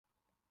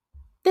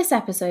This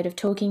episode of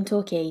Talking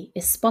Torquay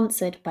is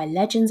sponsored by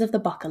Legends of the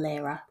Buckle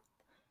Era.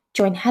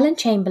 Join Helen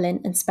Chamberlain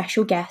and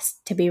special guests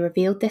to be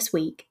revealed this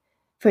week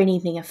for an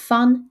evening of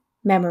fun,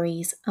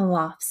 memories and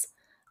laughs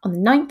on the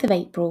 9th of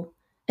April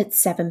at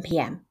 7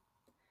 p.m.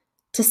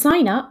 To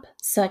sign up,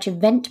 search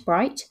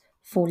Eventbrite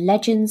for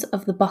Legends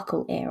of the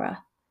Buckle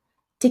Era.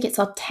 Tickets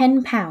are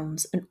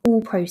 £10 and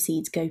all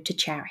proceeds go to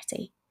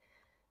charity.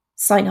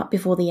 Sign up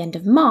before the end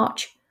of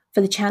March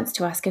for the chance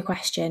to ask a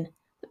question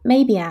that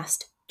may be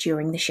asked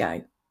during the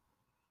show.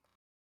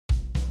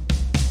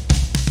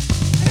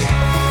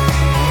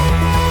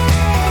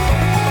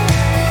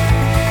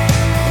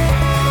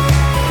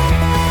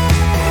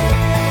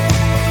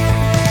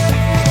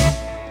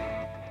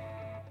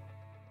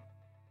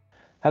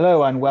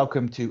 Hello and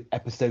welcome to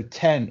episode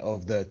 10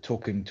 of the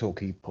Talking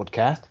Torquay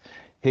podcast.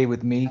 Here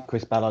with me,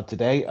 Chris Ballard,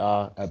 today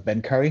are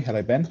Ben Curry.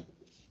 Hello, Ben.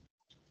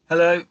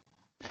 Hello.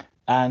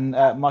 And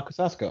Marcus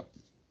Ascott.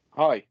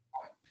 Hi.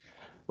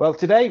 Well,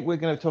 today we're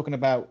going to be talking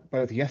about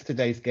both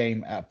yesterday's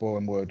game at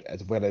Boreham Wood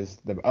as well as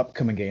the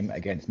upcoming game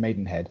against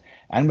Maidenhead.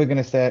 And we're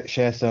going to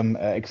share some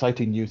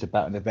exciting news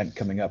about an event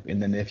coming up in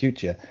the near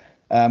future.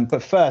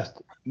 But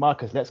first,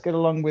 Marcus, let's get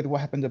along with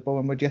what happened at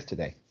Boreham Wood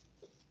yesterday.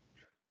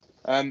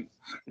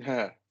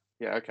 Yeah,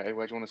 okay.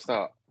 Where do you want to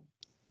start?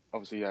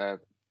 Obviously,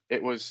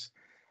 it was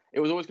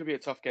always going to be a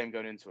tough game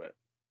going into it.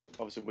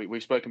 Obviously,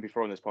 we've spoken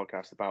before on this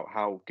podcast about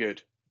how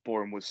good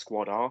Boreham Wood's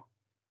squad are.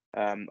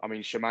 I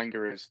mean,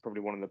 Shamanga is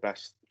probably one of the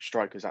best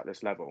strikers at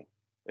this level,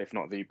 if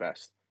not the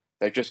best.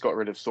 They've just got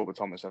rid of Sorba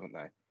Thomas, haven't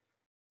they?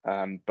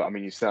 But I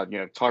mean, you said,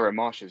 Tyrone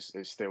Marsh is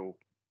still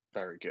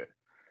very good.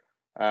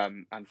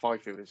 And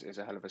Fifield is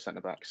a hell of a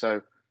centre-back.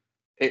 So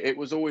it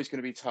was always going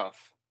to be tough.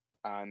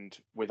 And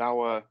with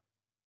our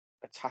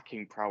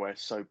attacking prowess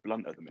so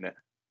blunt at the minute,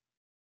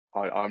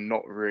 I'm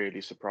not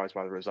really surprised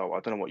by the result. I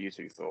don't know what you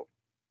two thought.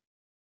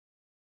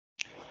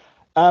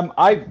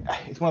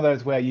 It's one of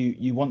those where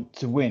you want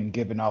to win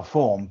given our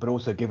form, but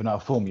also given our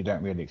form, you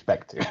don't really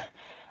expect to.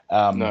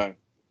 No.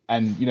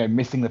 And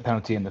missing the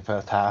penalty in the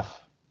first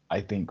half,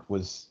 I think,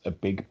 was a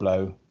big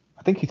blow.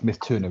 I think he's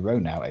missed 2 in a row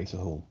now, Asa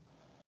Hall.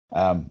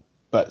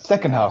 But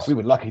second half, we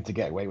were lucky to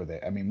get away with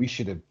it. I mean, we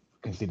should have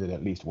conceded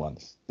at least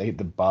once. They hit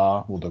the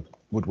bar or the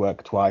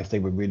woodwork twice. They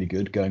were really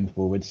good going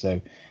forward. So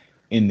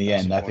in the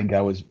end, I think I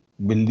was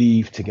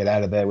relieved to get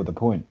out of there with a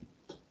point.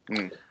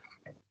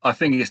 I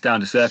think it's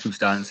down to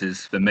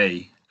circumstances for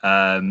me.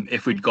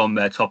 If we'd gone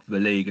there top of the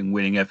league and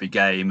winning every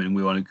game and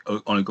we were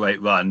on a great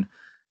run,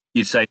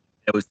 you'd say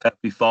it was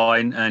perfectly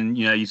fine and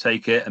you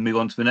take it and move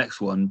on to the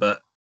next one.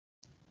 But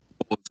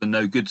it's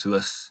no good to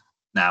us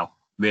now,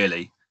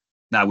 really.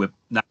 Now we're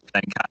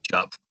playing catch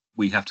up.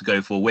 We have to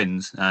go for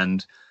wins,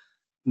 and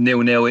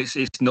 0-0.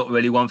 It's not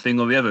really one thing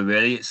or the other.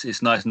 Really,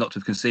 it's nice not to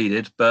have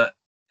conceded, but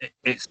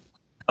it's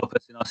help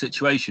us in our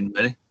situation.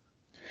 Really,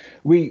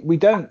 we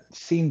don't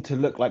seem to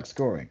look like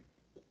scoring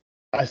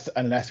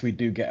unless we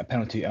do get a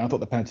penalty. And I thought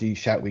the penalty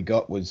shout we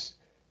got was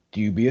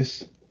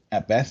dubious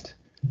at best.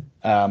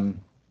 I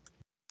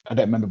don't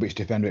remember which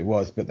defender it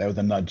was, but there was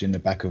a nudge in the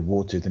back of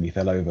Waters and he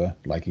fell over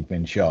like he'd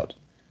been shot.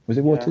 Was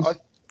it Waters?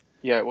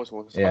 Yeah, it was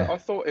Waters. Yeah. I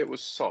thought it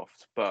was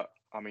soft, but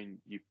I mean,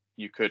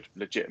 you could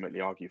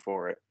legitimately argue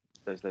for it.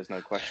 There's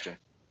no question.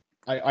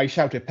 I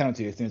shouted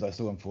penalty as soon as I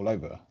saw him fall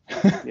over.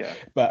 Yeah.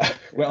 But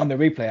on the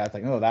replay, I was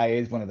like, oh, that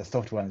is one of the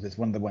soft ones. It's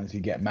one of the ones you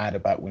get mad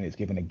about when it's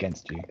given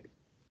against you.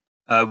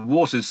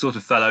 Waters sort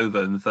of fell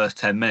over in the first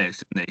 10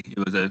 minutes, didn't he?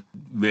 It was a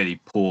really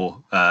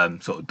poor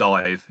sort of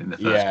dive in the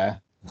first. Yeah.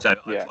 So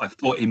yeah. I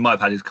thought he might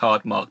have had his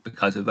card marked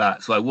because of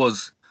that. So I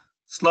was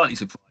slightly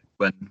surprised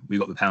when we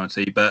got the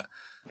penalty. But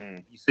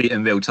you see it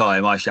in real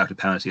time. I shouted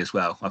penalty as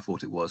well. I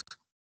thought it was.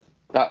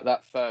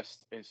 That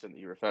first incident that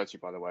you referred to,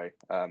 by the way,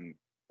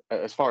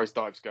 as far as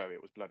dives go,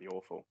 it was bloody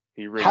awful.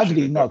 He really How did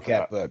he not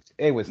get booked?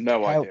 It was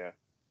no idea.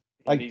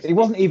 It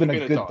wasn't even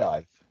a good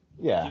dive.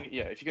 Yeah. If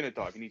you're going to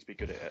dive, you need to be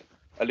good at it.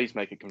 At least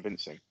make it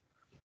convincing.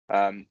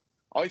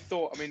 I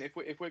thought, I mean,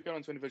 if we're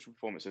going to individual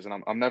performances,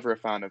 and I'm never a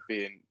fan of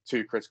being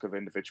too critical of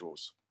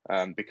individuals,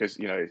 because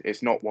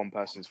it's not one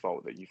person's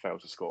fault that you fail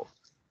to score.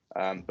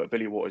 But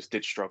Billy Waters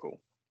did struggle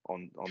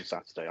on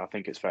Saturday. I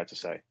think it's fair to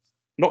say,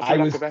 not for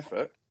lack of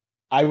effort.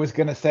 I was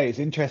going to say it's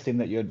interesting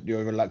that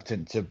you're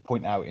reluctant to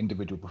point out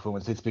individual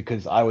performances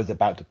because I was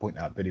about to point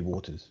out Billy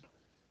Waters.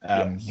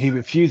 Yes. He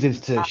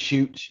refuses to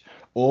shoot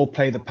or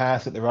play the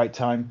pass at the right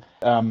time.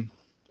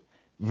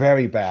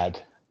 Very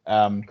bad.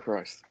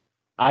 Christ.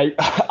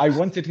 I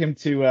wanted him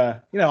to,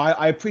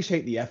 I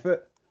appreciate the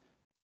effort.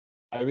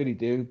 I really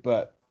do,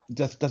 but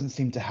just doesn't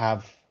seem to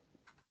have,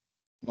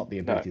 not the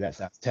ability, that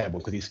sounds terrible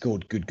because he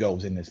scored good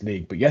goals in this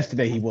league. But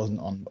yesterday he wasn't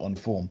on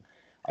form.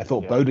 I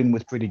thought Bowden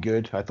was pretty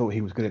good. I thought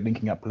he was good at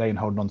linking up play and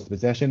holding on to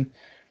possession.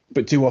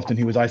 But too often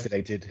he was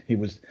isolated. There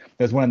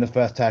was one in the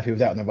first half, he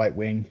was out on the right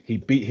wing. He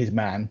beat his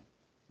man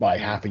by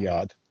half a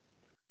yard,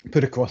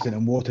 put a cross in,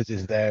 and Waters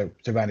is there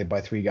surrounded by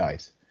 3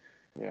 guys.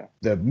 Yeah.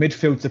 The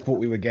midfield support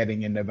we were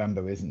getting in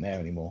November isn't there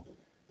anymore.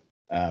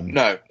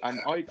 No, and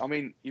I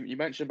mean, you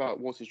mentioned about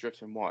Waters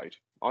drifting wide.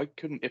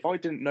 If I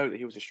didn't know that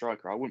he was a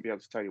striker, I wouldn't be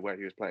able to tell you where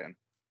he was playing.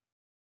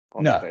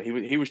 on No. that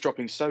day. He was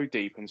dropping so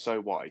deep and so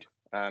wide.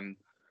 And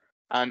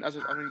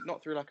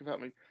not through lack of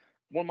help.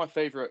 One of my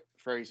favourite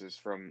phrases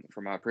from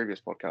our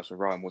previous podcast with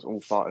Ryan was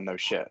 "all fart and no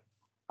shit,"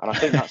 and I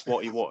think that's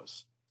what he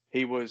was.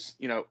 He was,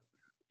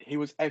 he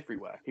was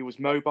everywhere. He was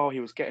mobile. He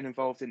was getting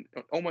involved in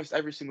almost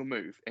every single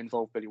move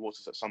involved Billy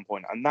Waters at some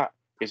point, and that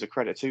is a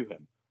credit to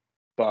him.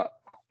 But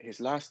his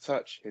last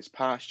touch, his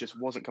pass, just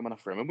wasn't coming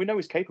enough for him, and we know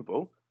he's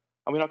capable.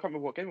 I can't remember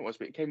what game it was,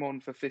 but he came on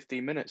for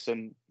 15 minutes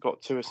and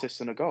got 2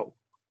 assists and a goal.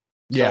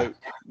 Yeah. So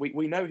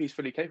we know he's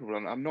fully capable,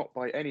 and I'm not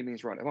by any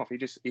means writing him off. He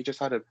just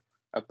had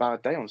a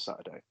bad day on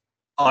Saturday.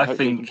 I hope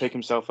he can think pick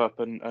himself up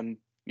and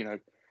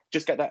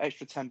just get that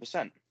extra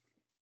 10%.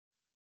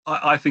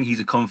 I think he's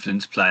a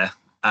confidence player,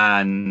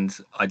 and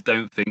I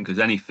don't think there's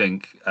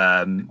anything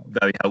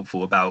very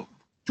helpful about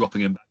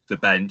dropping him back to the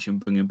bench and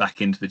bringing him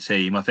back into the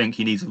team. I think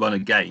he needs a run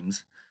of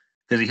games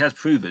because he has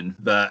proven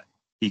that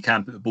he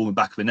can put the ball in the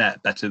back of the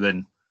net better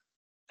than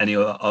any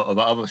of our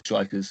other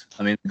strikers.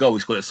 The goal we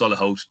scored at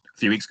Solihull a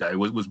few weeks ago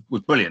was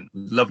brilliant. It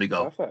was a lovely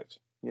goal. Perfect.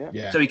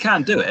 Yeah. So he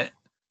can do it.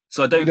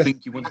 So I don't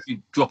think you want to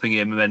be dropping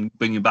him and then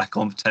bringing him back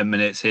on for 10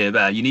 minutes here,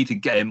 there. You need to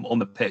get him on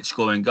the pitch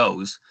scoring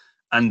goals.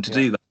 And to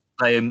do that,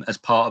 play him as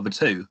part of the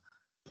two.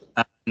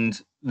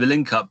 And the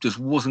link-up just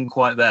wasn't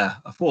quite there.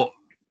 I thought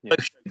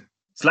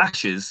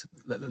flashes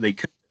that they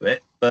could do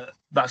it, but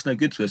that's no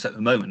good to us at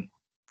the moment.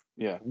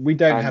 Yeah. We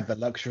don't have the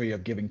luxury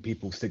of giving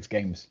people 6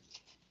 games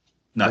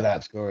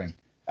without scoring.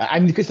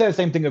 And you could say the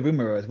same thing of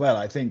Umaro as well.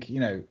 I think,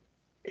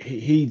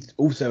 he's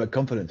also a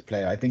confidence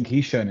player. I think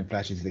he's shown in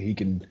flashes that he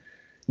can,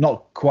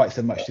 not quite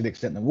so much to the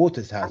extent that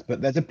Waters has,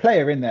 but there's a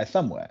player in there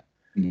somewhere.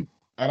 Mm.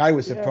 And I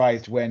was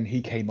surprised when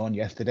he came on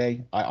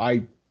yesterday.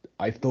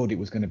 I thought it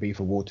was going to be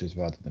for Waters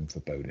rather than for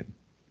Bowden.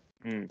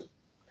 Mm.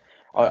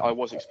 I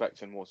was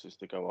expecting Waters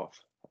to go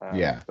off.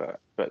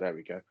 But there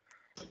we go.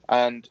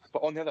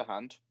 But on the other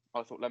hand,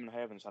 I thought Lemon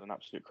Havens had an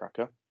absolute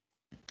cracker.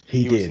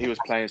 He was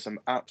playing some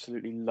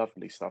absolutely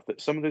lovely stuff.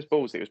 That some of his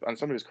balls and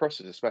some of his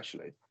crosses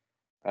especially.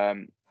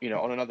 On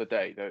another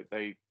day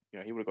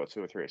he would have got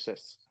 2 or 3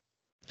 assists.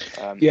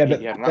 But he had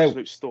an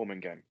absolute storming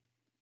game.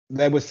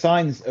 There were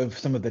signs of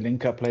some of the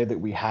link-up play that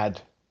we had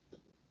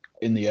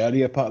in the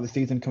earlier part of the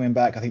season coming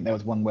back. I think there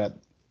was one where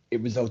it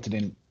resulted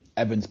in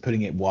Evans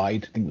putting it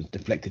wide. I think it was a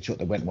deflected shot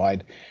that went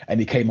wide, and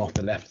he came off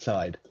the left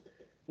side.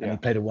 And he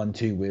played a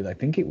 1-2 with, I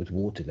think it was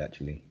Waters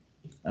actually.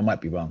 I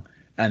might be wrong.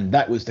 And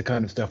that was the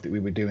kind of stuff that we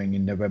were doing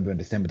in November and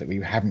December that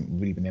we haven't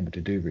really been able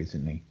to do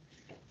recently.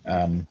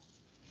 You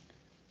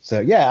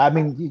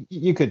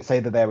could say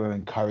that there were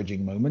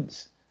encouraging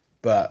moments,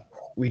 but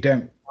we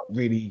don't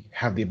really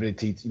have the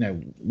ability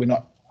to, we're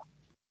not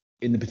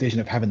in the position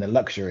of having the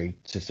luxury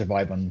to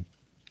survive on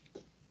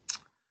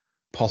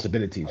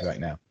possibilities right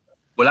now.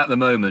 Well, at the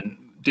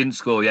moment, didn't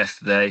score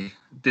yesterday,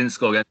 didn't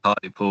score against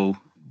Hartlepool,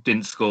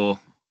 didn't score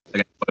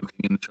against Woking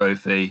in the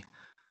trophy,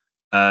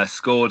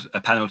 scored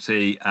a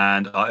penalty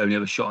and our only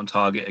other shot on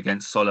target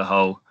against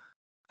Solihull.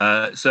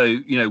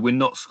 We're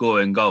not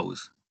scoring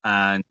goals.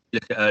 And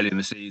look at earlier in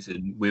the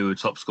season, we were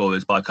top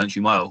scorers by a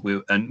country mile.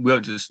 We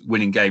weren't just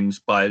winning games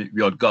by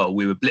the odd goal.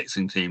 We were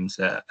blitzing teams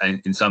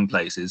in some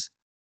places.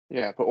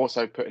 Yeah, but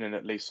also putting in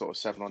at least sort of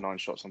 7 or 9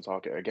 shots on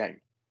target a game.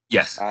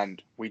 Yes.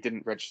 And we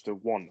didn't register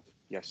 1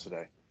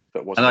 yesterday.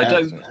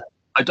 And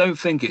I don't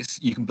think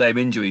you can blame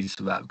injuries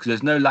for that because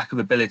there's no lack of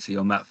ability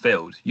on that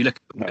field. You look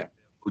at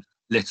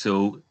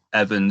Little,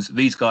 Evans,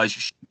 these guys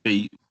should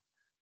be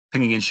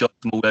pinging in shots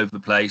from all over the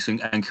place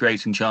and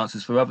creating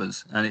chances for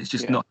others. And it's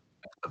just not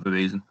for the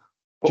reason.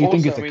 Do you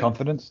think it's a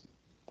confidence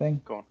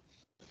thing? Go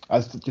Do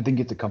on. you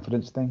think it's a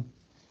confidence thing?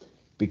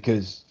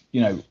 Because,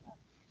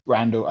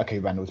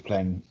 Randall's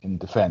playing in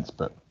defence,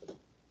 but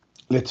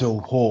Little,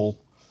 Hall,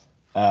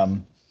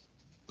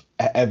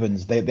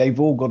 Evans, they've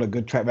all got a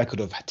good track record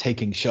of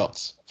taking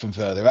shots from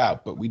further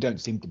out, but we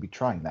don't seem to be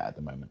trying that at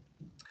the moment.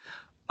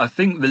 I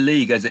think the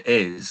league as it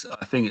is,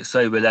 I think it's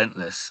so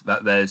relentless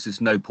that there's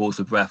just no pause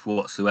of breath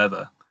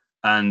whatsoever.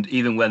 And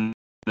even when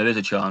there is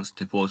a chance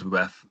to pause of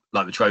breath,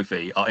 like the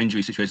trophy, our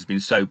injury situation has been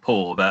so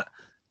poor that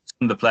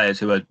some of the players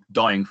who are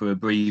dying for a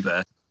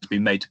breather have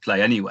been made to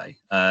play anyway.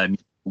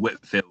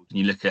 Whitfield, and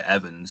you look at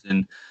Evans,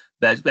 and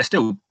they're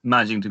still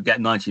managing to get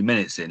 90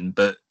 minutes in,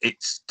 but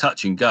it's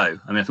touch and go.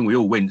 I think we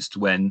all winced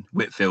when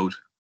Whitfield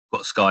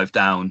got skived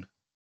down.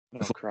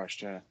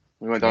 Crashed, yeah.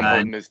 We went down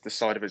holding the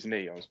side of his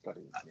knee. I was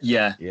bloody.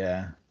 Yeah.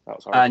 That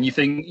was horrible. And you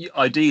think,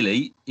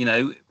 ideally,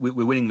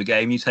 we're winning the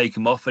game, you take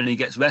him off and he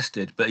gets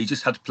rested, but he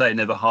just had to play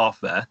another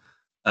half there.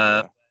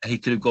 He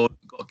could have got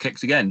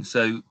kicked again.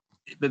 So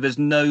there's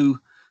no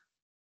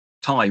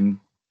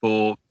time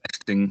for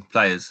resting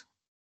players.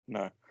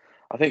 No.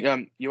 I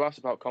think you asked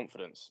about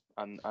confidence,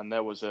 and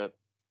there was a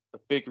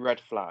big red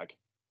flag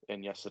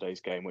in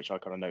yesterday's game, which I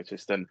kind of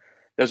noticed. And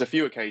there's a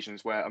few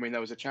occasions where,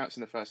 there was a chance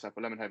in the first half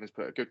where Lemon Havens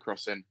put a good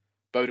cross in,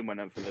 Bowden went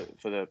in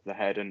for the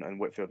head, and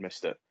Whitfield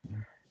missed it.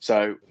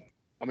 So,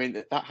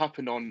 that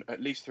happened on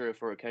at least 3 or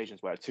 4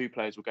 occasions where 2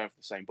 players were going for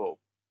the same ball.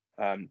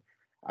 And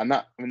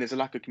that, there's a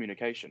lack of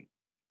communication.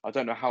 I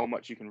don't know how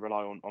much you can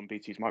rely on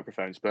BT's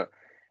microphones, but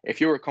If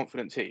you're a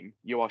confident team,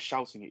 you are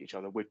shouting at each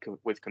other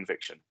with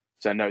conviction.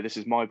 So no, this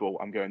is my ball.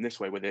 I'm going this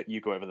way with it.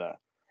 You go over there.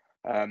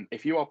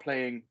 If you are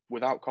playing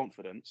without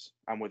confidence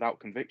and without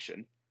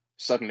conviction,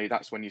 suddenly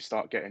that's when you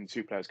start getting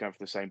two players going for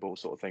the same ball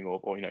sort of thing,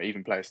 or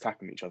even players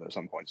tackling each other at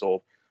some points,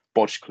 or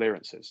bodged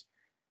clearances.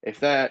 If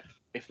they're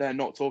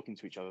not talking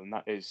to each other, then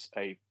that is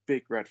a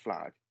big red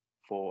flag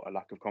for a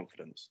lack of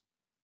confidence.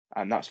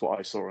 And that's what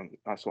I saw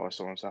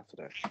on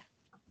Saturday.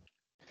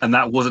 And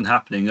that wasn't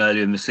happening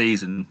earlier in the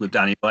season with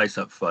Danny Rice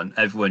up front.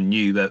 Everyone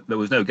knew that there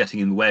was no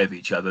getting in the way of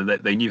each other.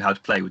 That they knew how to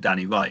play with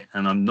Danny Wright,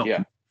 and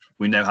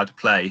we know how to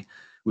play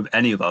with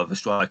any of our other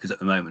strikers at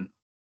the moment.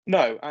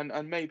 No,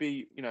 and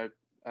maybe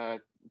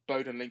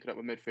Bowden linking up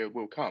with midfield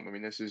will come. I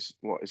mean, is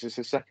this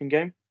his second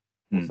game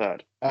or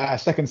third?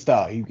 Second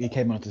start. He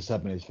came on to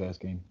sub in his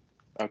first game.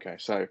 Okay,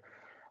 so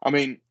I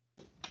mean,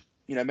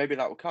 maybe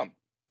that will come,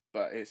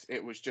 but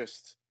it was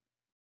just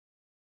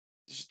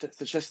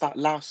that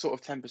last sort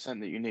of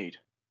 10% that you need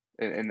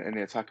in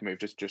the attacking move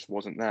just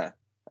wasn't there.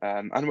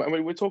 And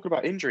when we're talking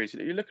about injuries,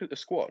 you look at the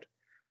squad.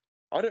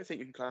 I don't think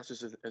you can class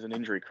this as an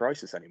injury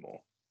crisis anymore.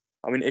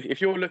 I mean,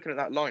 if you're looking at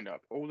that lineup,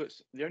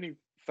 the only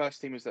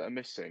first teamers that are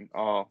missing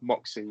are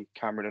Moxey,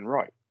 Cameron, and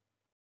Wright,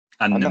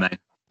 and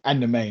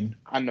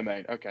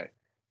Nemain. Okay,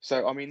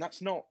 so I mean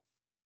that's not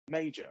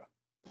major.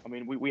 I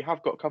mean we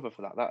have got cover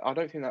for that.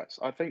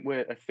 I think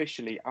we're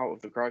officially out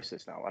of the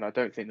crisis now, and I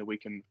don't think that we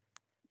can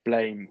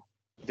blame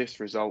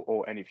this result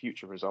or any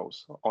future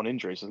results on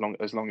injuries as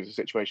long as the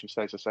situation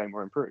stays the same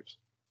or improves.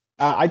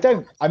 I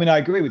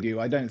agree with you.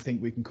 I don't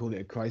think we can call it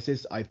a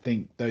crisis. I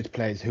think those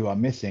players who are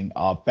missing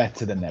are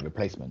better than their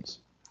replacements.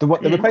 The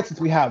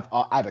replacements we have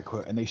are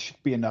adequate, and they should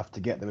be enough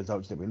to get the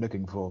results that we're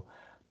looking for.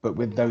 But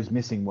with those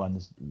missing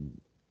ones,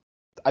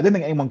 I don't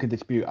think anyone can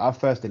dispute our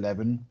first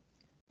 11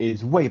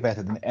 is way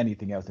better than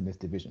anything else in this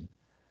division.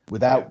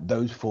 Without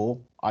those four,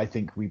 I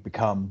think we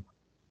become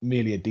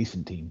merely a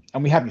decent team,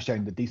 and we haven't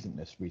shown the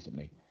decentness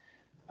recently.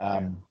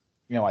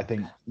 I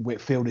think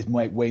Whitfield is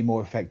way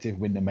more effective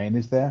when Nemain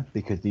is there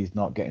because he's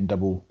not getting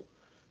double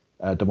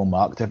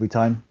marked every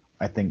time.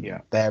 I think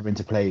their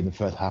interplay in the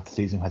first half of the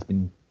season has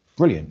been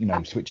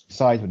brilliant. Switch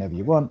sides whenever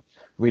you want,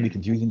 really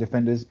confusing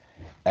defenders.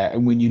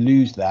 And when you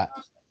lose that,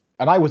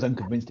 and I was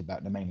unconvinced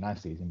about Nemain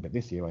last season, but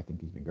this year I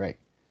think he's been great.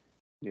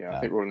 Yeah, I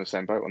think we're all in the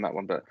same boat on that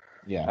one. But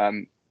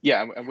and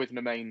with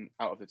Nemain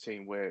out of the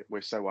team,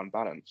 we're so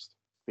unbalanced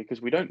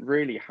because we don't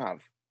really have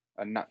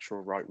a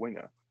natural right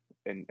winger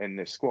in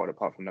this squad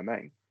apart from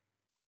Nemain.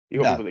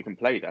 You've got people that can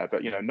play there,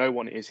 but no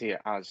one is here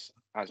as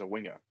a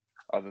winger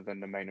other than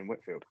Nemain and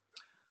Whitfield.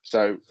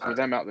 So with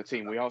them out of the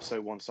team, we are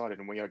so one-sided,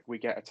 and we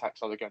get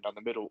attacks either going down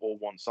the middle or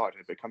one side,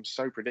 and it becomes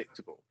so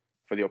predictable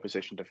for the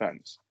opposition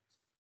defence.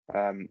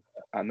 And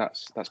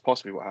that's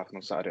possibly what happened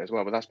on Saturday as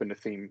well. But that's been the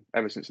theme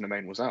ever since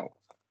Nemain was out.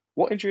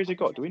 What injury has he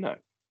got? Do we know?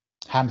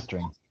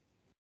 Hamstring.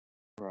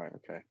 Right.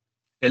 Okay.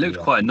 It looked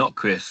quite a knock,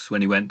 Chris,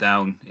 when he went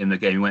down in the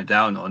game he went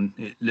down on.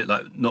 It looked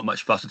like not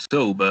much fuss at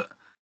all, but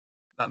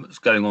that was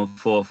going on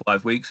 4 or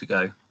 5 weeks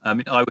ago. I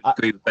mean, I would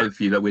agree with both of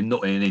you that we're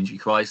not in an injury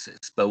crisis,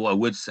 but what I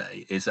would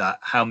say is that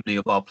how many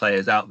of our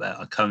players out there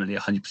are currently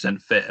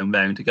 100% fit and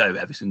raring to go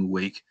every single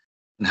week,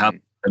 and how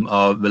many of them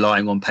are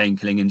relying on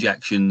pain-killing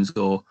injections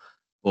or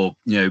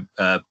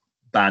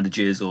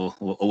bandages or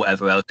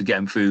whatever else to get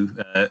them through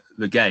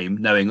the game,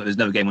 knowing that there's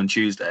no game on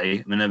Tuesday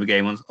and another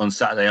game on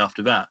Saturday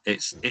after that.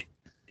 It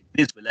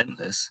is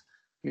relentless.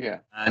 Yeah,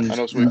 and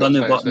also we've got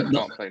players that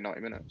can't play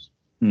 90 minutes.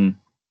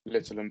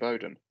 Little and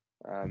Bowden.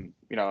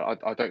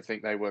 I don't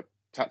think they were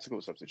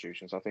tactical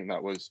substitutions. I think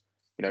that was,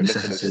 Little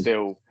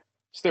is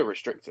still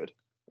restricted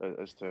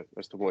as to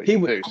what he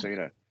can do.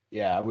 So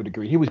Yeah, I would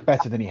agree. He was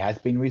better than he has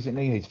been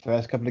recently. His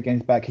first couple of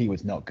games back, he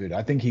was not good.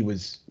 I think he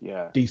was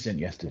decent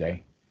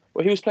yesterday.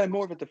 Well, he was playing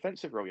more of a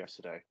defensive role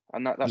yesterday,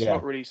 and that's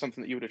not really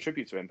something that you would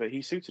attribute to him, but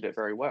he suited it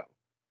very well.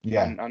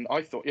 Yeah, and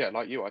I thought,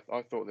 like you,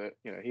 I thought that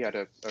he had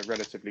a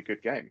relatively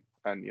good game,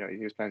 and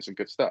he was playing some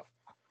good stuff.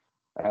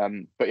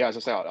 But as I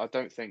say, I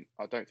don't think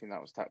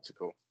that was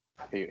tactical.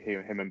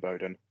 Him and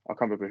Bowden. I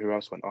can't remember who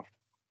else went off.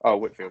 Oh,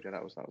 Whitfield. Yeah,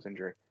 that was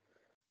injury.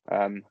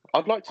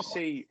 I'd like to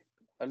see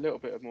a little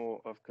bit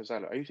more of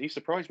Cazella. He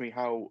surprised me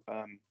how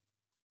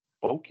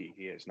bulky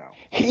he is now.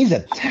 He's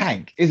a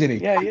tank, isn't he?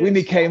 Yeah, when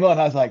he came on,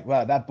 I was like,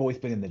 wow, that boy's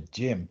been in the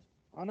gym.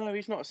 I know,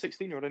 he's not a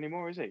 16-year-old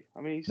anymore, is he?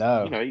 I mean,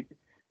 he's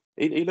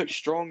he looks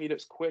strong, he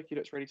looks quick, he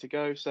looks ready to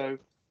go. So,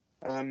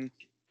 in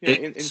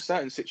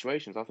certain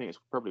situations, I think it's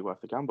probably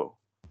worth the gamble.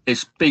 It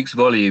speaks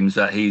volumes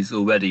that he's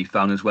already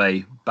found his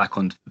way back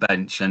onto the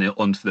bench and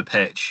onto the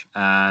pitch.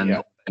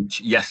 And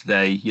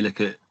yesterday, you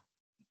look at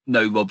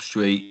no Rob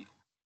Street,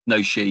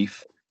 no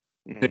Sheaf,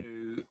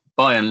 who,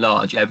 by and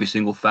large, every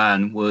single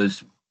fan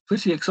was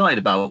pretty excited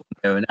about what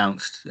they were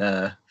announced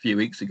a few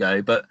weeks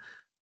ago, but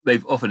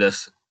they've offered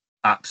us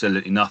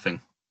absolutely nothing.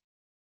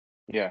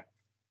 Yeah.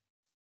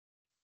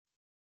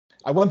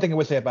 One thing I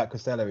would say about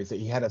Costello is that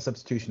he had a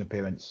substitution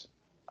appearance,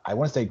 I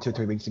want to say 2 or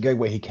 3 weeks ago,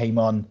 where he came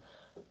on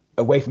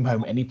away from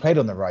home and he played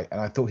on the right,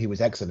 and I thought he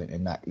was excellent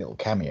in that little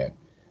cameo.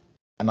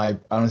 and I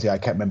honestly I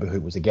can't remember who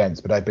it was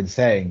against, but I've been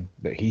saying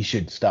that he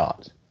should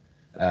start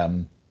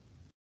on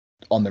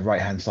the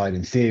right hand side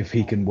and see if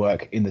he can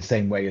work in the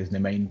same way as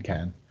Nemain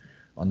can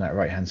on that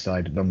right hand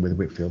side along with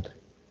Whitfield.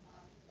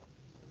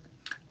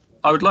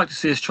 I would like to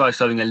see us try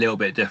something a little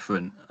bit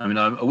different. I mean,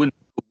 I wouldn't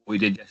call what we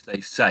did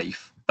yesterday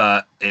safe,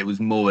 but it was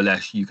more or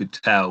less you could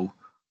tell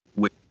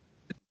which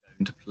was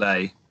going to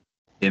play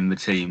in the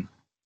team.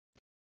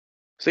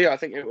 So yeah, I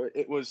think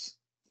it was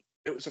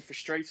a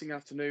frustrating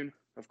afternoon.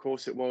 Of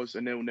course, it was. A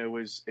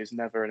 0-0 is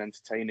never an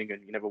entertaining,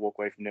 and you never walk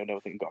away from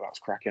 0-0 thinking, "God, that's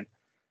cracking."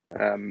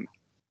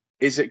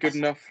 Is it good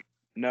enough?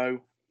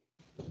 No.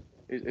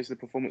 Is the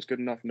performance good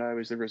enough? No.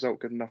 Is the result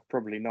good enough?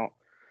 Probably not.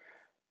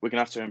 We're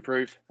gonna have to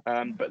improve.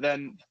 But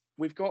then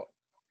we've got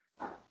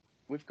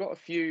a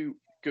few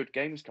good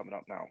games coming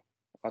up now.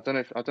 I don't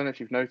know if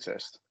you've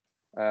noticed.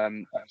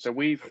 So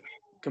we've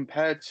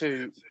compared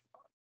to.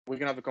 We're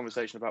gonna have a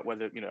conversation about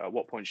whether at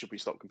what point should we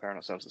stop comparing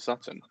ourselves to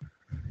Sutton.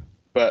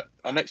 But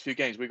our next few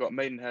games, we've got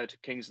Maidenhead,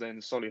 Kings Lynn,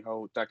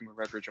 Solihull, Dagenham,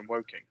 Redbridge, and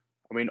Woking.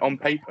 I mean, on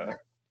paper,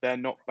 they're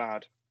not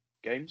bad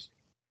games.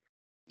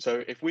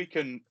 So if we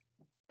can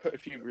put a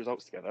few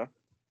results together,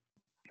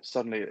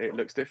 suddenly it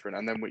looks different.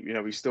 And then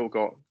we still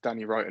got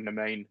Danny Wright in the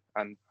main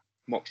and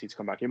Moxie to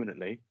come back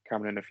imminently,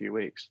 coming in a few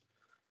weeks.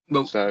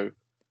 Well, so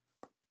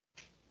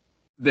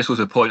this was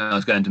a point I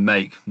was going to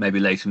make maybe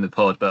later in the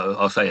pod, but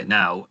I'll say it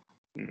now.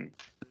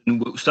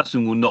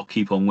 Sutton will not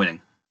keep on winning.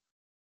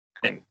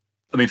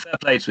 I mean, fair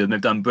play to them. They've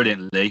done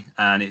brilliantly,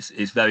 and it's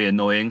very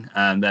annoying,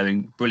 and they're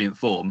in brilliant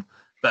form.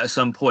 But at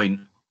some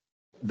point,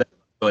 they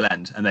will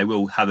end, and they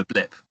will have a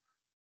blip.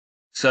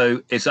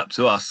 So it's up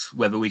to us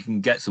whether we can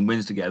get some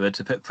wins together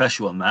to put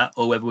pressure on that,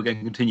 or whether we're going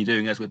to continue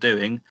doing as we're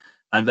doing,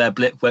 and their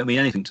blip won't mean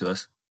anything to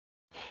us.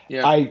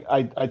 Yeah,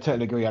 I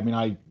totally agree. I mean,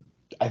 I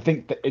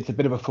think that it's a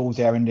bit of a fool's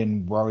errand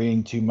in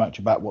worrying too much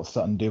about what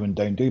Sutton do and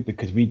don't do,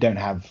 because we don't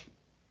have,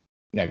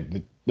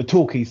 the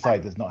Torquay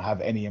side does not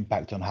have any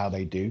impact on how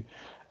they do.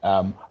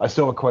 I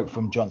saw a quote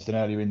from Johnston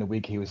earlier in the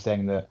week. He was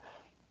saying that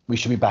we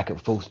should be back at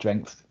full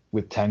strength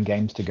with 10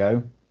 games to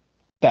go.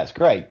 That's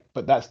great,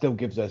 but that still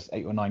gives us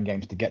 8 or 9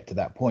 games to get to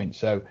that point.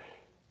 So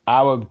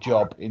our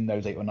job in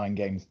those 8 or 9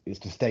 games is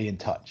to stay in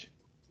touch.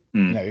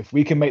 If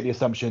we can make the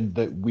assumption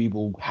that we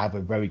will have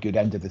a very good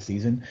end of the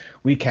season,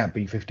 we can't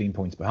be 15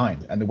 points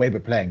behind. And the way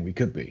we're playing, we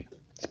could be.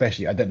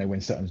 Especially, I don't know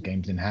when Sutton's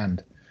games in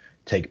hand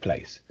take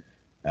place.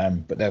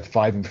 But they're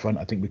 5 in front,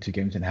 I think, with 2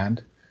 games in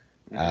hand.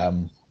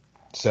 But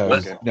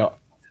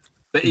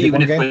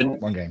even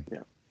if one game.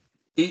 Yeah.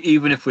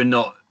 Even if we're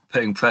not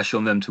putting pressure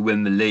on them to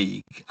win the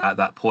league at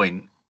that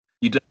point,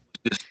 you don't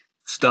just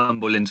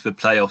stumble into the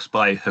playoffs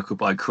by hook or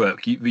by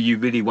crook. You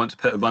really want to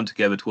put a run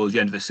together towards the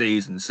end of the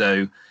season.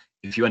 So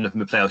if you end up in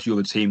the playoffs, you're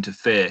the team to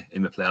fear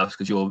in the playoffs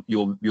because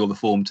you're the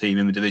form team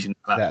in the division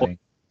at that point.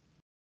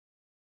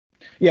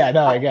 Yeah,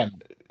 no, again,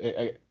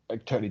 I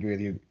totally agree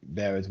with you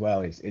there as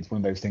well. It's one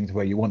of those things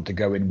where you want to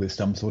go in with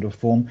some sort of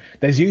form.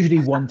 There's usually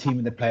one team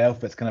in the playoff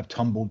that's kind of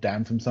tumbled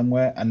down from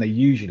somewhere, and they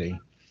usually,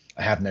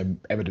 I have no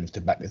evidence to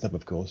back this up,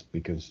 of course,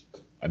 because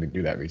I didn't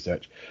do that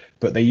research,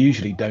 but they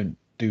usually don't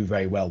do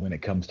very well when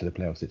it comes to the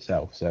playoffs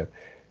itself. So,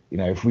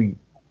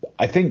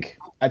 I think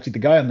actually the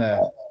guy on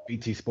the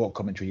BT Sport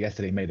commentary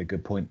yesterday made a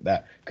good point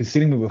that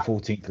considering we were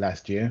 14th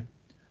last year,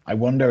 I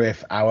wonder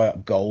if our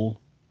goal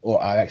or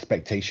our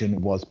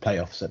expectation was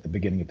playoffs at the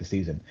beginning of the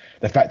season.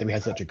 The fact that we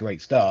had such a great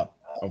start,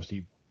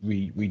 obviously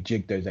we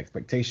jigged those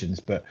expectations,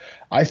 but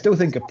I still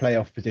think a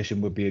playoff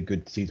position would be a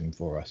good season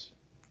for us.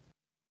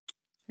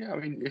 Yeah, I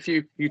mean, if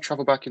you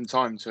travel back in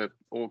time to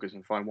August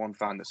and find one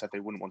fan that said they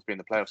wouldn't want to be in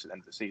the playoffs at the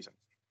end of the season,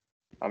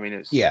 I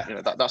mean,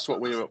 that's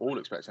what we were all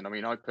expecting. I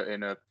mean, I put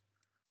in a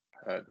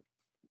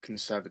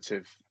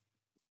conservative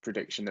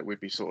prediction that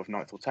we'd be sort of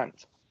 9th or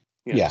 10th,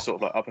 sort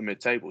of like upper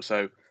mid-table.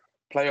 So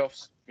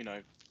playoffs,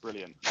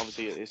 brilliant.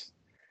 Obviously,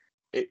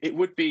 it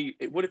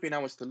would have been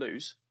ours to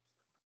lose.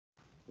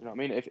 You know what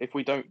I mean? If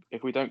we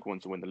don't go on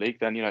to win the league,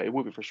 then it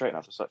would be frustrating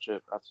after such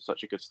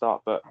a good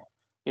start. But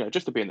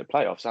just to be in the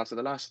playoffs after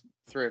the last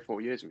 3 or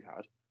 4 years we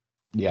had,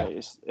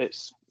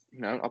 it's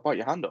I'll bite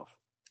your hand off.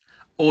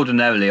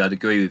 Ordinarily, I'd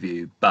agree with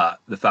you, but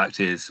the fact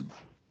is,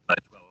 12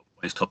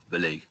 points top of the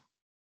league,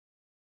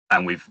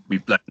 and we've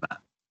blown that.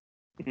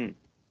 Mm-hmm.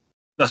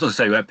 That's not to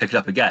say we won't pick it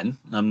up again.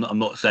 I'm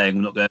not saying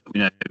we're not going.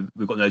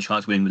 We've got no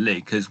chance of winning the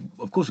league, because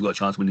of course we've got a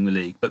chance of winning the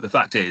league. But the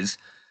fact is,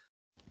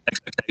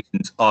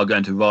 expectations are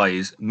going to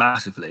rise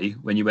massively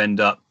when you end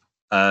up,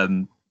 top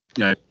of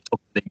the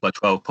league by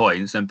 12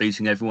 points and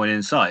beating everyone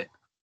in sight.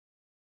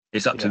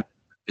 It's up to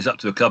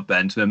the club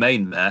then to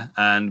remain there,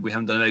 and we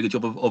haven't done a very good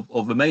job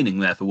of remaining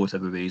there for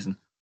whatever reason.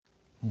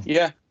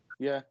 Yeah,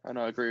 and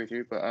I agree with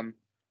you. But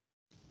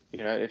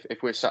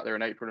if we're sat there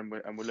in April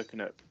and we're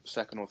looking at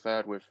 2nd or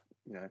 3rd with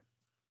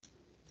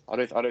I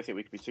don't think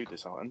we could be too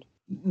disheartened.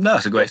 No,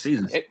 it's a great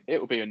season. It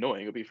will be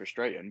annoying. It'll be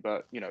frustrating,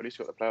 but at least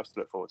we've got the playoffs to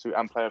look forward to,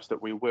 and playoffs that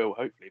we will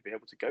hopefully be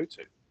able to go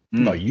to.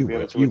 No, you be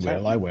able will. to You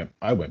attend. will.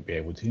 I won't be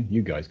able to.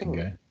 You guys can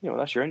go. Yeah, well,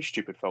 that's your own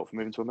stupid fault for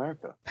moving to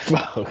America.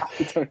 Well,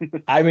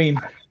 I mean,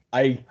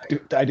 I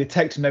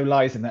detect no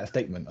lies in that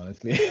statement,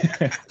 honestly.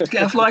 Just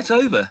get a flight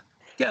over.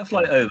 Get a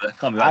flight over.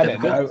 Can't be that I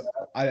don't difficult.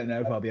 know. I don't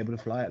know if I'll be able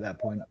to fly at that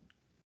point.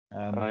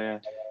 Oh yeah.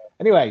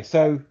 Anyway,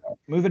 so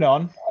moving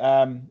on,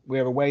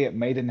 we're away at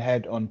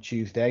Maidenhead on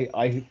Tuesday.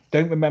 I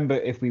don't remember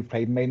if we've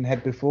played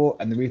Maidenhead before,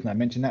 and the reason I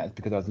mention that is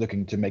because I was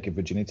looking to make a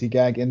virginity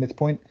gag in this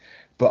point,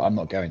 but I'm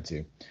not going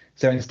to.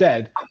 So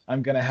instead,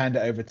 I'm going to hand it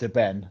over to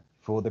Ben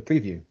for the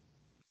preview.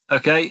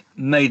 Okay,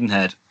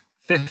 Maidenhead,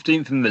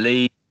 15th in the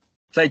league,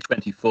 played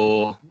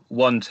 24,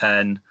 won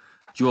 10,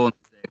 drawn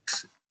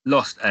 6,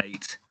 lost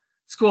 8,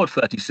 scored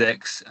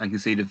 36, and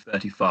conceded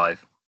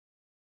 35.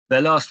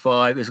 Their last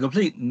 5 is a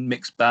complete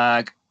mixed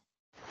bag.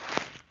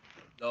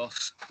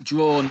 Loss,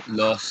 drawn,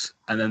 loss,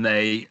 and then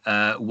they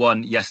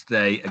won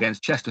yesterday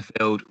against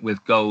Chesterfield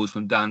with goals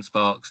from Dan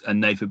Sparks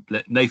and Nathan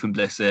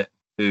Blissett,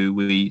 who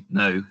we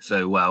know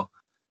so well.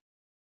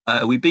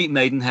 We beat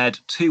Maidenhead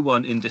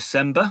 2-1 in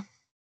December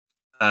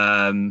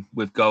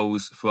with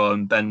goals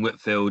from Ben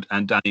Whitfield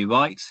and Danny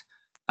Wright.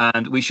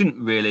 And we shouldn't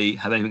really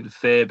have anything to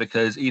fear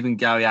because even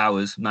Gary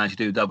Hours managed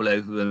to do a double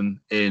over them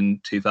in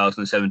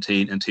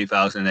 2017 and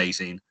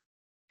 2018.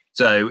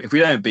 So if we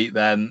don't beat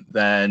them,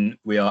 then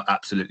we are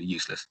absolutely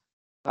useless.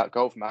 That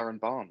goal from Aaron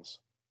Barnes.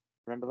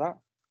 Remember that?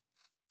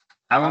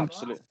 Aaron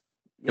Absolute. Barnes?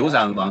 It was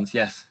Aaron Barnes,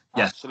 yes.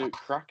 Absolute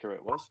cracker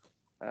it was.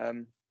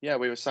 Yeah,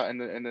 we were sat in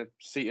the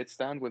seated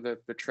stand with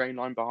the train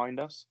line behind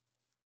us,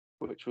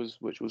 which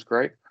was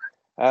great.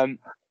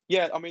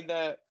 Yeah, I mean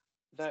they're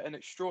an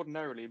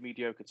extraordinarily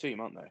mediocre team,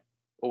 aren't they?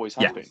 Always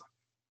have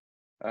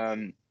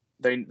been.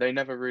 They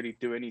never really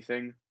do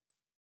anything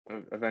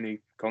of any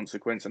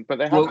consequence, but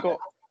they have got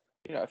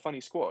a funny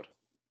squad.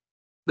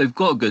 They've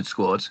got a good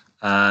squad.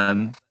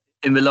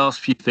 In the last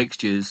few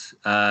fixtures,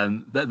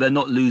 they're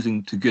not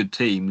losing to good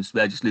teams.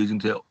 They're just losing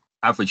to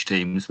average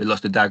teams. They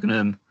lost to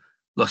Dagenham,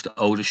 lost to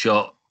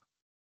Aldershot,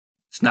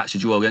 snatched a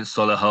draw against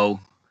Solihull.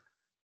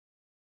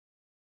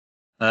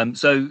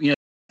 So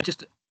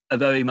just a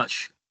very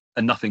much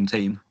a nothing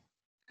team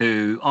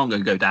who aren't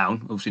going to go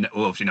down. Obviously,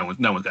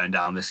 no one's going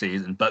down this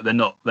season. But they're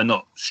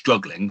not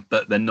struggling.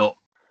 But they're not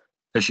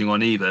pushing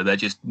on either. They're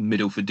just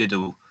middle for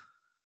diddle.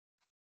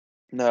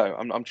 No,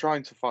 I'm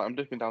trying to find. I'm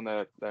looking down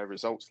their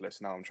results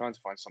list now. I'm trying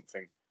to find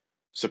something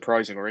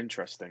surprising or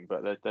interesting,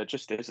 but there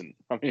just isn't.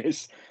 I mean,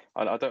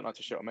 I don't like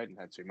to shit on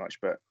Maidenhead too much,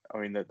 but I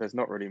mean, there's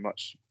not really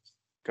much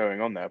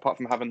going on there apart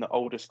from having the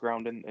oldest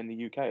ground in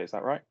the UK. Is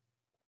that right?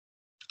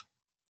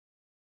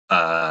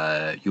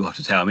 You have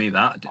to tell me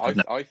that.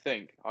 I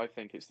think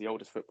it's the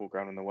oldest football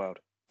ground in the world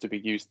to be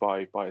used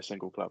by a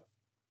single club.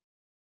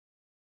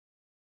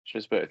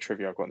 Just a bit of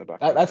trivia I've got in the back.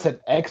 That's an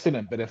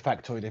excellent bit of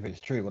factoid if it's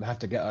true. We'll have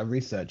to get our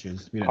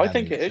researchers. I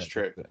think it is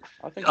true.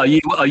 Are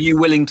you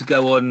willing to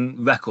go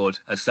on record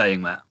as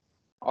saying that?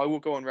 I will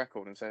go on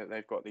record and say that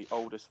they've got the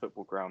oldest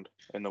football ground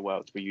in the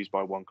world to be used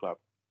by one club,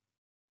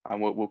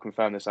 and we'll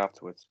confirm this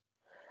afterwards.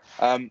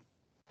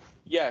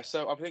 Yeah,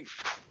 so I think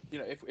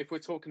if we're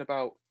talking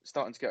about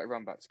starting to get a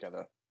run back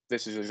together,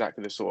 this is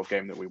exactly the sort of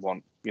game that we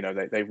want.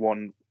 They've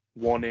won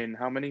in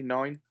how many?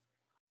 9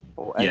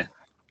 or 8?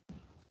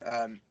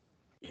 Yeah.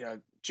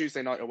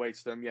 Tuesday night away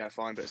to them, yeah,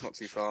 fine, but it's not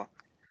too far.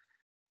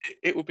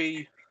 It will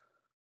be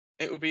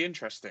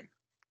interesting,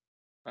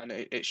 and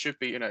it should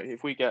be.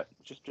 If we get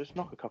just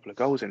knock a couple of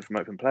goals in from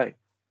open play,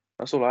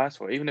 that's all I ask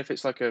for. Even if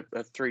it's like a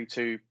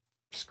 3-2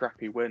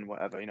 scrappy win,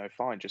 whatever,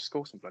 fine, just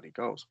score some bloody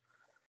goals.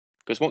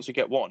 Because once you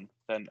get one,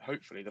 then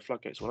hopefully the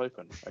floodgates will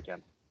open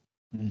again.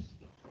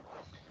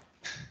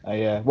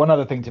 One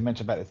other thing to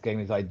mention about this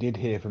game is I did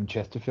hear from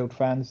Chesterfield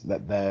fans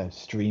that their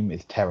stream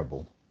is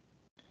terrible.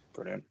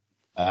 Brilliant.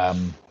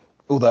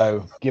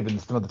 Although, given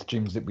some of the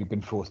streams that we've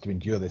been forced to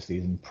endure this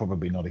season,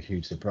 probably not a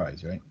huge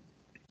surprise, right?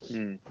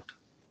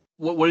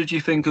 What did you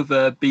think of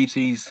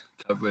BT's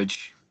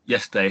coverage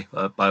yesterday?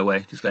 By the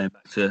way, just going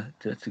back to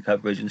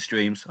coverage and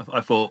streams,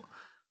 I thought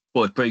it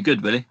was pretty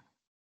good, really.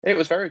 It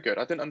was very good.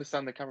 I didn't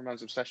understand the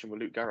cameraman's obsession with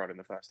Luke Garrard in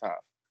the first half.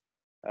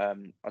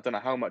 I don't know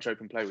how much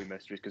open play we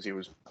missed just because he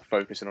was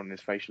focusing on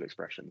his facial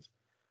expressions.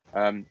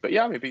 But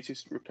yeah, I mean,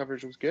 BT's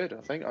coverage was good.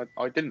 I think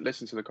I didn't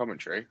listen to the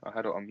commentary. I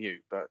had it on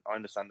mute, but I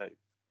understand that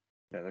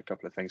there are a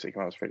couple of things that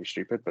came out was pretty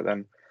stupid. But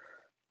then,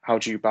 how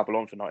do you babble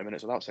on for 90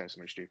 minutes without saying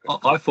something stupid?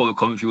 I thought the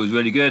commentary was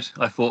really good.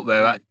 I thought they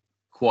were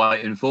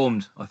quite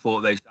informed. I thought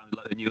they sounded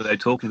like they knew what they were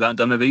talking about and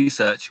done the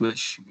research,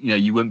 which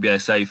you wouldn't be able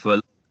to say for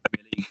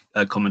Premier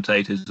League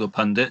commentators or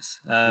pundits.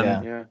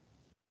 I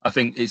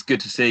think it's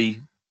good to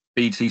see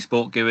BT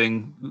Sport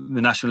giving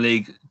the National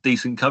League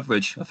decent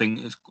coverage. I think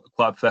it's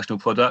quite a professional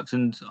product,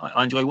 and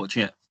I enjoy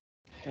watching it.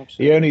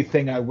 Absolutely. The only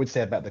thing I would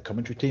say about the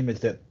commentary team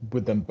is that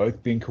with them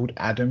both being called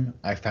Adam,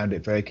 I found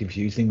it very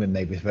confusing when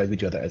they referred to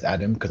each other as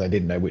Adam because I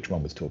didn't know which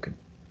one was talking.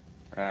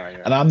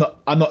 And I'm not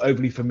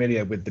overly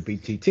familiar with the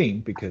BT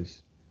team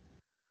because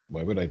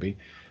where would I be?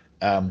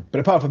 But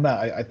apart from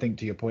that, I think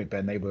to your point,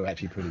 Ben, they were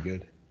actually pretty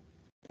good.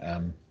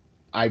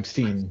 I've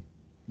seen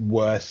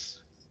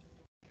worse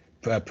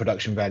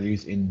production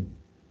values in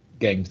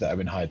games that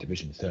are in higher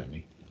divisions,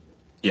 certainly.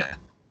 Yeah.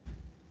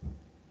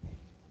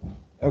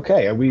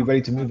 Okay, are we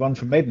ready to move on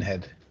from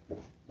Maidenhead?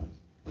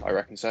 I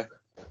reckon so.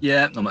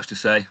 Yeah, not much to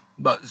say.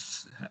 But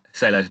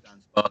say hello to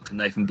Dan Sparks and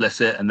Nathan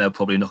Blissett, and they'll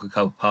probably knock a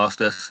couple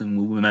past us, and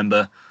we'll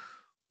remember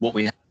what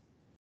we had.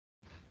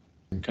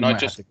 Can I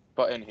just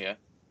butt in here?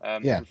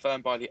 Yeah.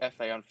 Confirmed by the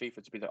FA and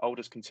FIFA to be the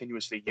oldest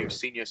continuously used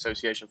senior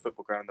association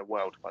football ground in the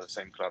world by the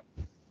same club,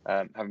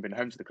 having been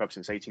home to the club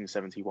since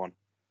 1871.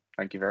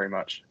 Thank you very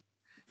much.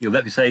 Your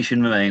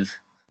reputation remains.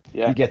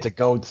 Yeah. You get a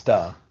gold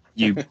star.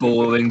 You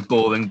boring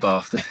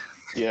bastard.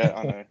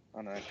 Yeah,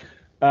 I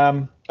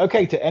know.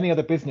 Okay, to any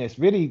other business,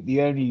 really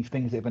the only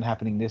things that have been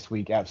happening this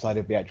week outside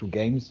of the actual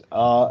games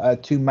are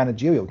two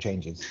managerial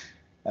changes.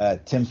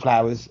 Tim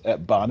Flowers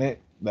at Barnet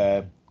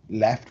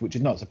left, which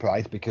is not a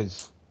surprise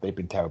because they've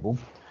been terrible.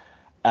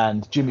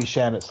 And Jimmy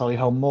Shem at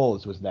Solihull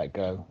Moors was let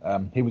go.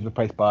 He was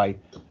replaced by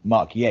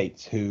Mark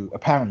Yates, who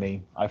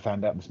apparently, I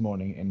found out this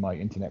morning in my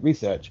internet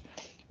research,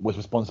 was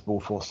responsible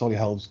for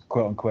Solihull's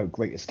quote-unquote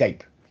great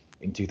escape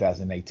in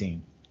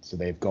 2018. So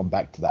they've gone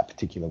back to that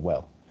particular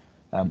well.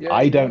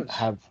 I don't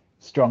have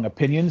strong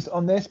opinions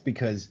on this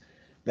because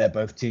they're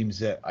both teams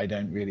that I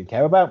don't really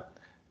care about.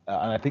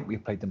 And I think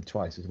we've played them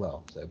twice as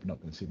well, so we're not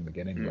going to see them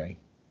again anyway.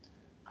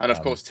 And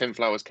of course, Tim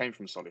Flowers came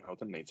from Solihull,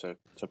 didn't he,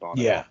 to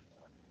Barnet? Yeah.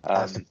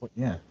 That's the point,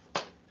 yeah.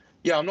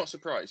 Yeah, I'm not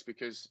surprised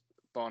because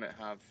Barnet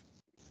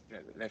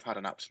they've had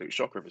an absolute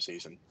shocker of a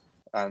season.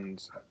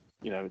 And,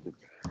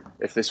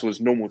 if this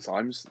was normal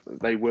times,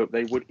 they would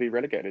be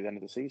relegated at the end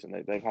of the season.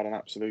 They've had an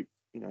absolute,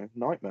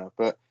 nightmare.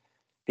 But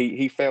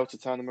he failed to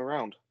turn them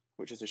around,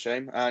 which is a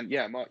shame. And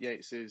yeah, Mark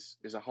Yates is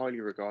a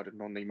highly regarded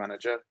non-league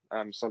manager.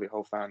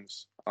 Solihull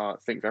fans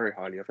think very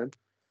highly of him.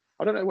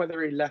 I don't know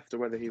whether he left or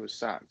whether he was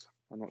sacked.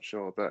 I'm not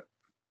sure, but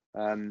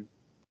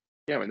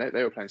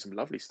they were playing some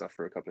lovely stuff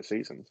for a couple of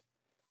seasons,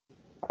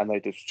 and they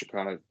just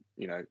kind of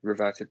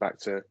reverted back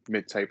to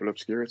mid-table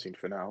obscurity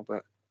for now.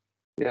 But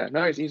yeah,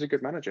 no, he's a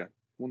good manager.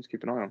 One to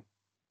keep an eye on.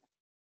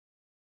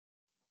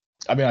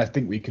 I mean, I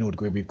think we can all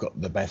agree we've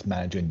got the best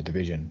manager in the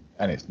division,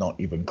 and it's not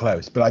even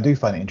close. But I do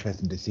find it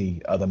interesting to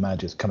see other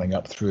managers coming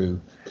up through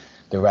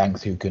the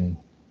ranks who can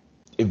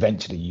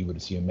eventually, you would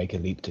assume, make a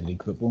leap to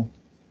league football.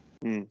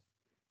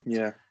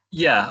 Yeah.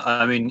 Yeah,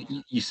 I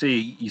mean, you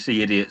see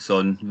idiots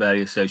on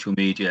various social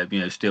media,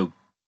 still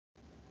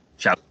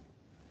shouting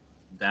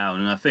down.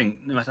 And I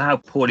think no matter how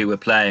poorly we're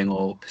playing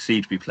or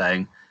perceived to be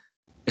playing,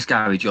 it's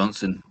Gary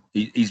Johnson.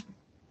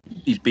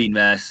 He's been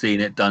there, seen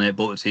it, done it,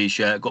 bought a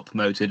T-shirt, got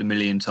promoted a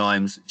million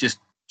times. Just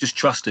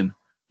trust him.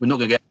 We're not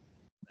going to get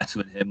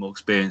better than him or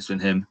experienced than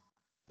him.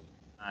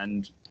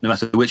 And no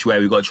matter which way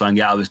we've got to try and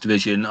get out of this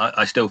division,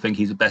 I still think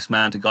he's the best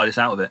man to guide us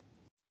out of it.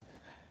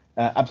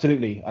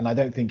 Absolutely, and I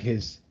don't think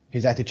his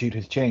attitude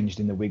has changed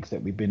in the weeks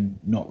that we've been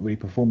not really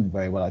performing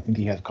very well. I think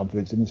he has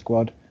confidence in the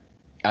squad,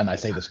 and I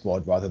say the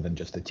squad rather than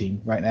just the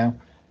team right now.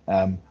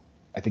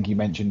 I think he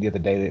mentioned the other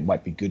day that it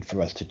might be good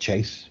for us to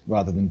chase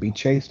rather than be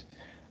chased.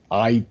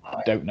 I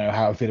don't know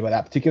how I feel about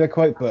that particular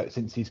quote, but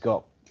since he's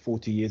got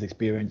 40 years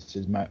experience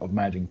of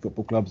managing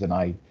football clubs, and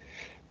I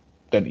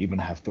don't even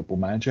have Football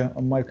Manager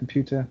on my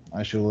computer,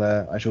 I shall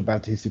bow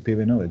to his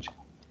superior knowledge.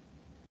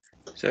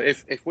 So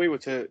if we were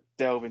to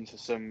delve into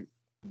some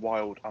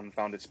wild,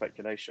 unfounded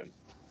speculation,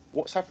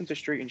 what's happened to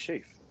Street and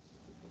Sheaf?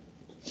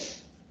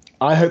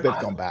 I hope they've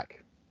gone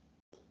back.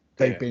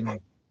 They've been...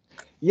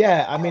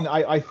 Yeah, I mean,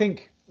 I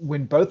think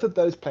when both of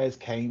those players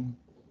came,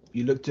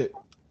 you looked at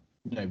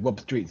Rob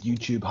Street's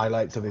YouTube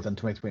highlights of his on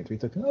 2023,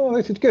 thinking, oh,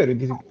 this is good.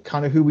 This is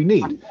kind of who we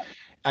need.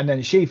 And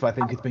then Sheaf, I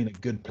think, has been a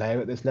good player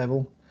at this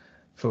level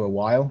for a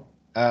while.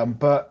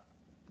 But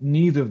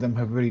neither of them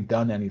have really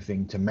done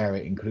anything to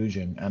merit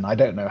inclusion. And I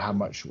don't know how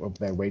much of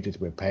their wages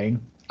we're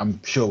paying.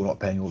 I'm sure we're not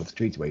paying all of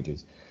Street's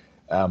wages.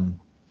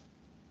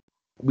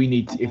 We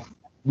need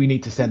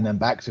to send them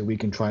back so we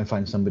can try and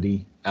find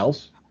somebody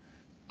else.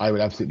 I would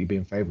absolutely be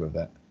in favour of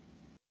that.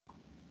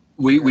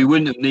 We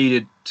wouldn't have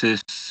needed to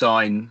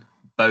sign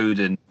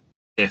Bowden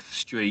if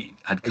Street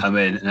had come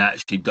in and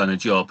actually done a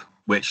job,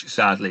 which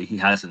sadly he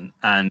hasn't.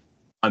 And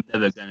I'm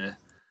never going to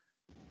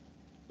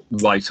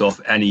write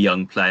off any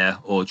young player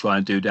or try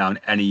and do down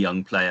any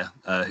young player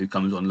who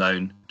comes on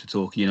loan to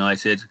Torquay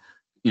United.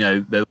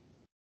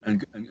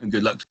 And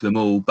good luck to them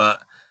all.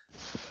 But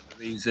for the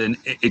reason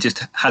it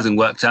just hasn't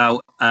worked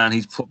out, and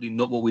he's probably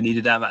not what we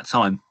needed at that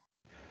time.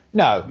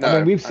 No, I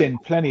mean, we've seen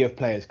plenty of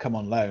players come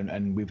on loan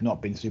and we've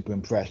not been super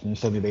impressed, and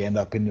suddenly they end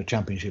up in the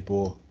Championship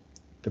or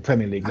the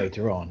Premier League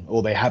later on,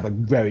 or they have a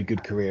very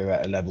good career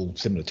at a level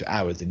similar to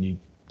ours, and you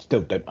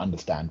still don't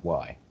understand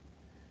why.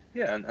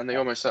 Yeah, and they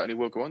almost certainly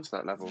will go on to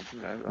that level.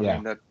 I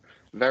mean, they're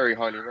very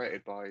highly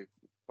rated by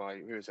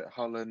who is it?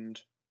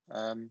 Holland,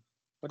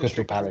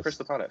 Crystal Palace.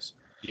 Crystal Palace.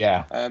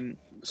 Yeah.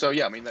 So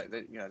yeah, I mean,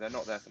 they're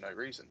not there for no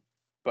reason.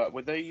 But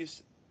with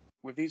these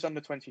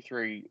under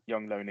 23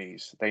 young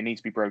loanees, they need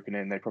to be broken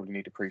in. They probably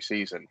need a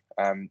pre-season.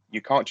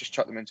 You can't just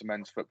chuck them into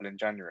men's football in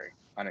January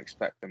and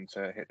expect them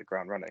to hit the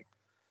ground running.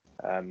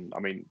 I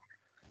mean,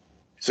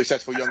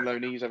 successful young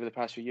loanees over the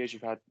past few years.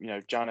 You've had,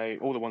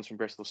 Jano, all the ones from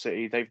Bristol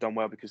City. They've done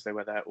well because they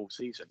were there all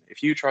season.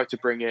 If you try to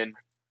bring in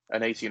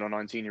an 18 or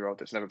 19-year-old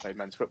that's never played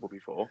men's football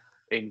before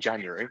in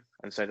January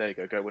and say, there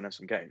you go win us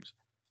some games,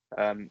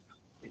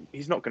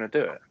 he's not going to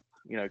do it,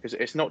 because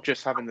it's not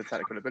just having the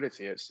technical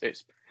ability,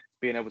 it's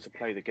being able to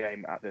play the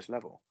game at this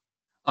level.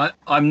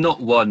 I'm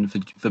not one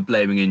for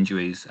blaming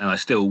injuries, and I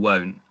still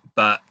won't,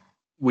 but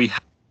we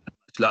have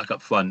luck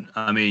up front.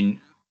 I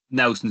mean,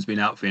 Nelson's been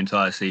out for the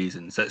entire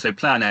season. So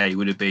plan A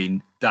would have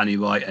been Danny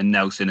Wright and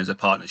Nelson as a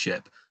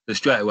partnership. So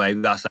straight away,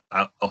 that's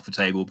out off the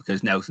table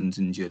because Nelson's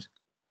injured.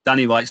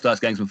 Danny Wright starts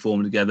getting some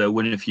form together,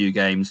 winning a few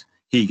games,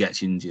 he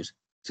gets injured.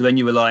 So then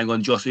you're relying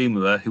on Josh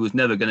Umerah, who was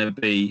never going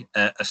to be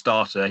a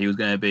starter. He was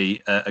going to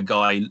be a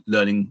guy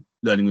learning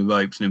the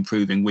ropes and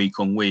improving week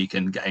on week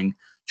and getting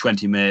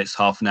 20 minutes,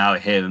 half an hour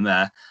here and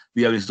there.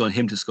 The onus is on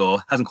him to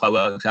score. Hasn't quite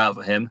worked out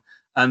for him.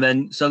 And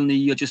then suddenly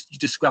you're just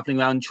scrapping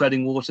around,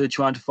 treading water,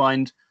 trying to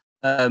find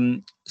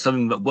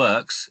something that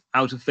works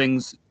out of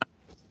things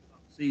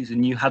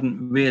season you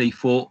hadn't really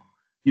thought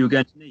you were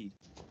going to need.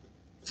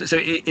 So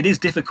it is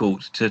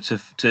difficult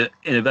to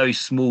in a very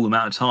small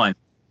amount of time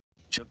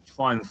to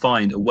try and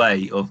find a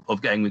way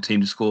of getting the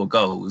team to score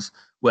goals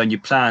when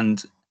your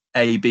planned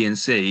A, B, and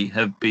C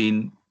have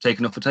been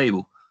taken off the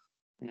table.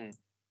 Mm.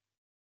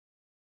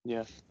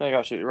 Yeah, no, you're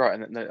absolutely right,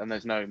 and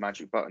there's no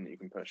magic button that you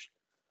can push,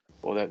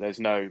 or there's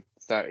no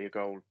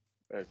 30-goal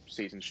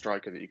season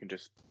striker that you can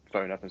just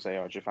phone up and say,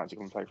 "Oh, do you fancy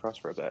coming and play for us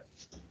for a bit?"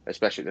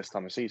 Especially this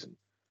time of season.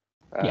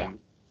 Yeah,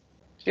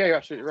 you're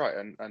absolutely right,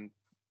 and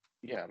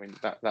yeah, I mean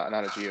that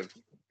analogy of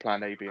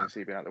plan A, B, and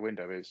C being out the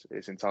window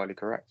is entirely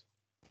correct.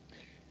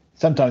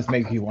 Sometimes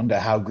makes you wonder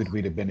how good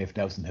we'd have been if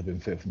Nelson had been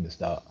fit from the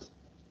start.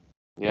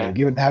 Yeah,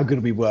 given how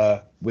good we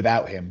were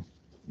without him,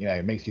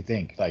 it makes you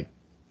think, like,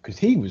 because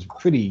he was a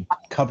pretty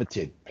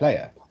coveted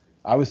player.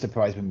 I was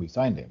surprised when we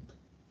signed him.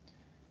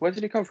 Where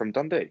did he come from?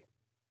 Dundee?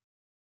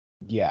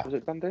 Yeah. Was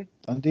it Dundee?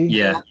 Dundee?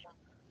 Yeah.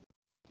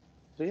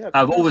 So, yeah,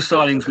 of all the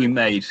signings we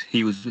made,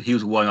 he was the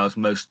one I was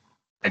most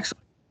excited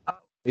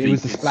about. He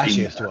was the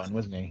splashiest one,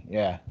 wasn't he?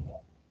 Yeah.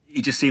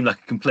 He just seemed like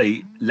a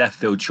complete left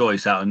field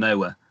choice out of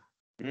nowhere.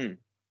 Mm.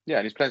 Yeah,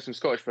 and he's playing some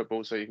Scottish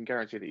football, so you can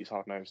guarantee that he's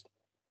hard-nosed.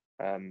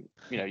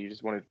 You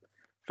just wanted...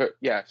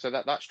 so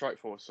that strike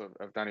force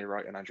of Danny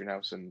Wright and Andrew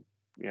Nelson,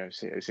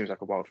 it seems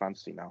like a wild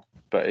fantasy now.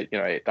 But,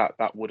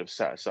 that would have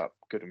set us up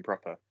good and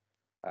proper.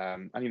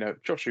 And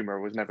Josh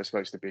Umerah was never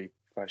supposed to be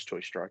first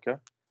choice striker.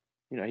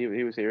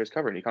 He was here as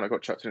cover, and he kind of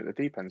got chucked in at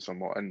the deep end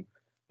somewhat. And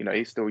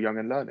he's still young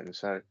and learning,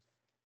 so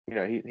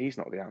he's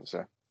not the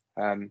answer.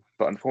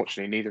 But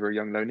unfortunately, neither are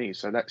young loanees.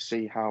 So let's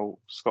see how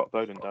Scott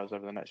Bowden does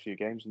over the next few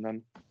games, and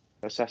then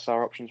assess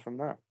our options from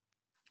there.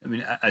 I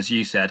mean, as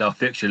you said, our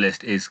fixture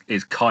list is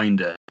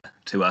kinder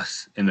to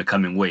us in the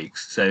coming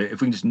weeks. So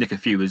if we can just nick a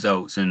few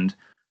results and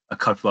a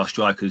couple of our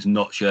strikers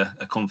notch a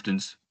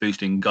confidence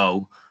boosting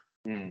goal.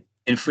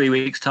 In 3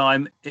 weeks'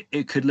 time,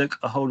 it could look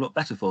a whole lot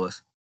better for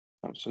us.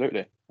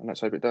 Absolutely. And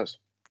let's hope it does.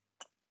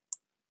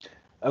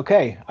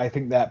 Okay, I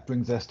think that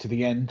brings us to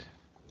the end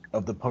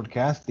of the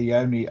podcast. The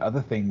only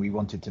other thing we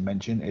wanted to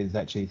mention is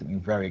actually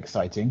something very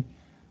exciting.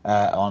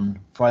 On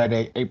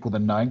Friday, April the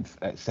 9th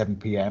at 7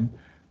 p.m,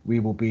 we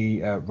will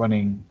be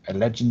running a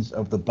Legends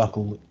of the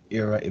Buckle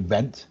era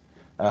event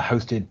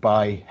hosted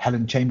by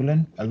Helen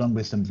Chamberlain, along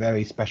with some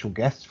very special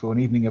guests for an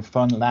evening of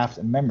fun, laughs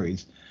and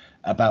memories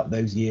about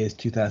those years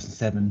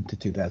 2007 to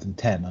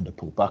 2010 under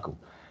Paul Buckle.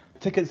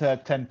 Tickets are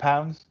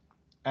 £10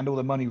 and all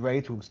the money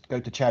raised will go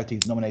to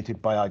charities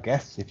nominated by our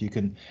guests. If you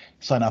can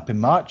sign up in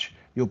March,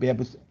 you'll be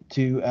able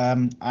to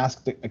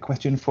ask a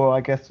question for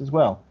our guests as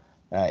well.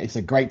 It's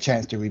a great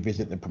chance to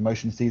revisit the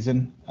promotion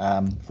season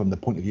from the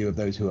point of view of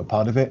those who are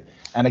part of it.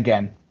 And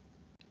again,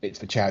 it's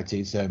for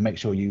charities, so make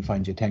sure you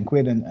find your 10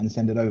 quid and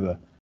send it over.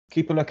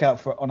 Keep a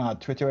lookout on our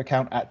Twitter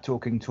account at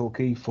Talking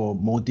Talkie for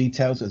more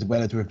details as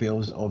well as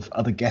reveals of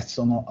other guests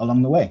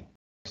along the way.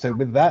 So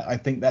with that, I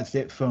think that's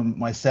it from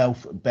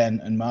myself,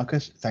 Ben and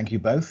Marcus. Thank you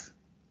both.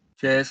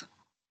 Cheers.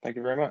 Thank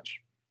you very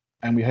much.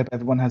 And we hope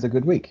everyone has a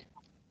good week.